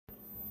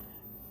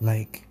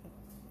Like,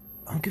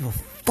 I don't give a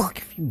fuck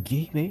if you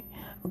gay, man.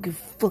 I don't give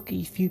a fuck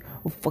if you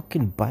a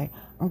fucking bi.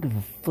 I don't give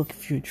a fuck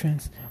if you're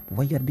trans. But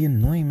why you gotta be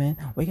annoying, man?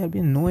 Why you gotta be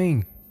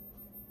annoying?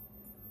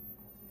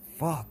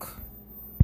 Fuck.